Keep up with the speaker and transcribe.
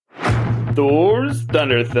Thor's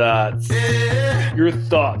Thunder Thoughts. Your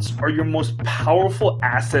thoughts are your most powerful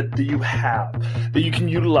asset that you have, that you can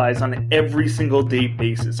utilize on an every single day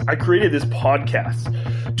basis. I created this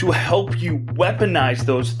podcast to help you weaponize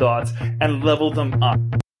those thoughts and level them up.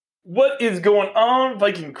 What is going on,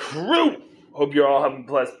 Viking crew? Hope you're all having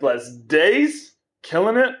blessed days.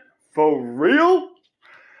 Killing it for real.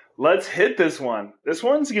 Let's hit this one. This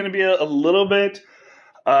one's going to be a little bit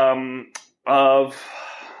of,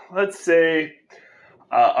 let's say,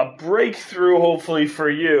 a breakthrough, hopefully for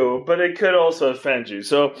you, but it could also offend you.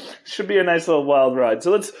 So it should be a nice little wild ride.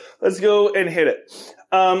 So let's go and hit it.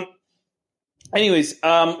 What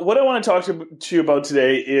I want to talk to you about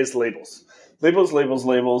today is labels.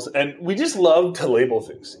 Labels. And we just love to label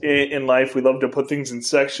things in life. We love to put things in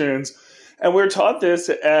sections. And we're taught this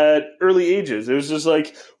at early ages. It was just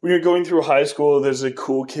like when you're going through high school, there's the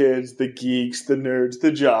cool kids, the geeks, the nerds,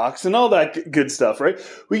 the jocks, and all that good stuff, right?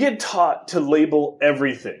 We get taught to label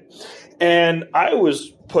everything. And I was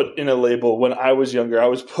put in a label when I was younger. I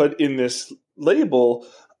was put in this label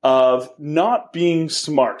of not being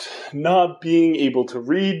smart, not being able to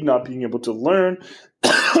read, not being able to learn,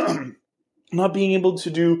 not being able to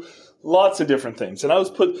do lots of different things. And I was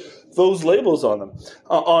put those labels on them,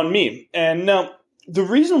 on me. And now the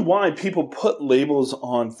reason why people put labels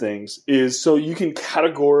on things is so you can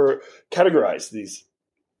categorize these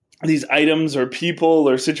items or people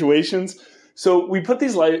or situations. So we put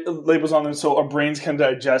these labels on them so our brains can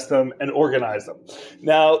digest them and organize them.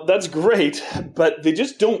 Now that's great, but they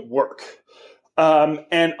just don't work.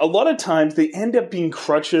 And a lot of times they end up being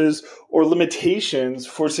crutches or limitations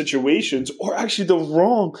for situations, or actually the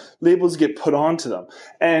wrong labels get put onto them.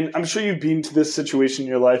 And I'm sure you've been to this situation in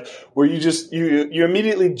your life where you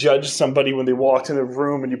immediately judge somebody when they walked in the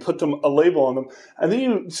room and you put them a label on them, and then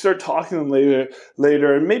you start talking to them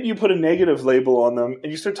later, and maybe you put a negative label on them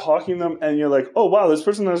and you start talking to them and you're like, oh wow, this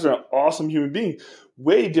person is an awesome human being.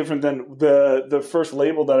 Way different than the first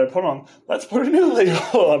label that I put on. Let's put a new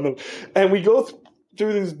label on them. And we go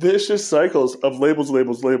through these vicious cycles of labels.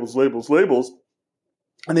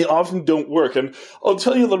 And they often don't work. And I'll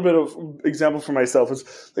tell you a little bit of example for myself.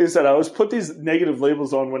 Like I said, I was put these negative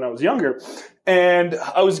labels on when I was younger, and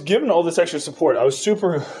I was given all this extra support. I was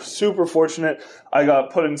super, super fortunate. I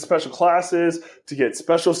got put in special classes to get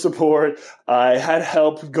special support. I had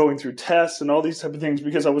help going through tests and all these type of things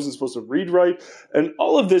because I wasn't supposed to read right and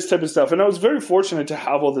all of this type of stuff. And I was very fortunate to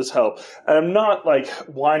have all this help. And I'm not like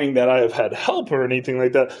whining that I have had help or anything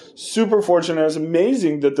like that. Super fortunate. It was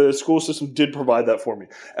amazing that the school system did provide that for me.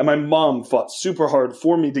 And my mom fought super hard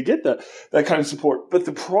for me to get that kind of support. But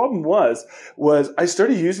the problem was I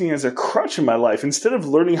started using it as a crutch in my life. Instead of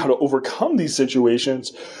learning how to overcome these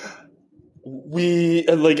situations,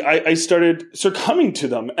 I started succumbing to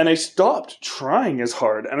them, and I stopped trying as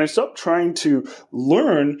hard, and I stopped trying to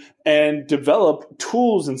learn and develop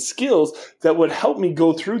tools and skills that would help me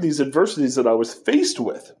go through these adversities that I was faced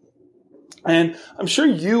with. And I'm sure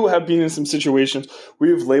you have been in some situations where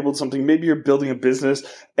you've labeled something. Maybe you're building a business,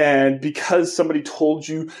 and because somebody told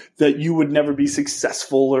you that you would never be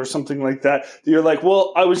successful or something like that, you're like,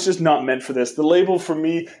 well, I was just not meant for this. The label for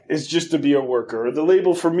me is just to be a worker. Or the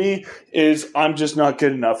label for me is I'm just not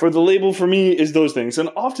good enough. Or the label for me is those things. And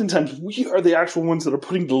oftentimes we are the actual ones that are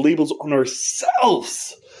putting the labels on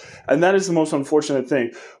ourselves. And that is the most unfortunate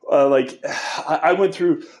thing. I went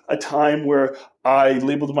through a time where I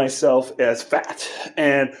labeled myself as fat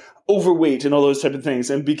and overweight and all those type of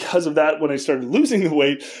things. And because of that, when I started losing the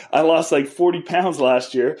weight, I lost like 40 pounds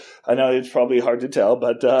last year. I know it's probably hard to tell,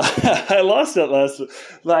 but I lost that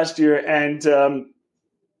last year. And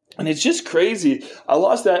it's just crazy. I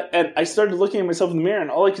lost that, and I started looking at myself in the mirror,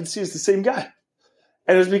 and all I could see is the same guy.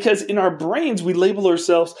 And it's because in our brains, we label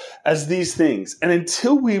ourselves as these things. And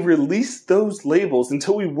until we release those labels,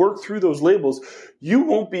 until we work through those labels, you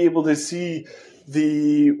won't be able to see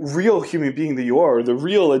the real human being that you are, the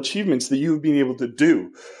real achievements that you've been able to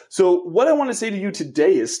do. So what I want to say to you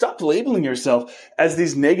today is stop labeling yourself as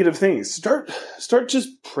these negative things. Start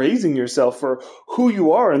just praising yourself for who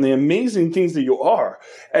you are and the amazing things that you are.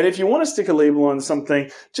 And if you want to stick a label on something,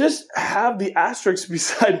 just have the asterisk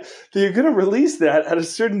beside that you're going to release that at a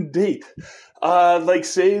certain date.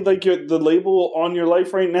 The label on your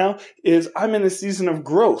life right now is I'm in a season of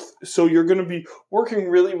growth. So you're going to be working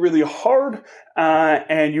really, really hard,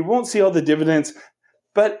 and you won't see all the dividends.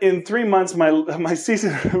 But in 3 months, my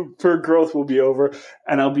season for growth will be over,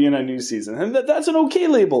 and I'll be in a new season. And that's an okay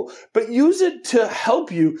label, but use it to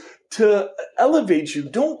help you, to elevate you.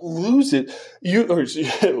 Don't lose it. Lose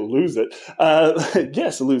it.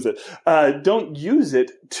 Lose it. Don't use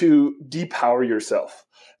it to depower yourself.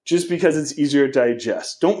 just because it's easier to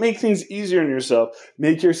digest. Don't make things easier on yourself.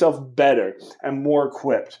 Make yourself better and more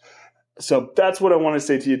equipped. So that's what I want to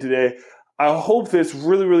say to you today. I hope this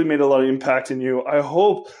really, really made a lot of impact in you. I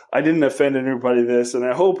hope I didn't offend anybody this, and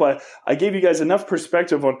I hope I gave you guys enough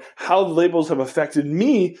perspective on how the labels have affected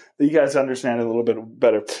me that you guys understand it a little bit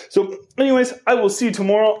better. So anyways, I will see you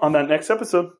tomorrow on that next episode.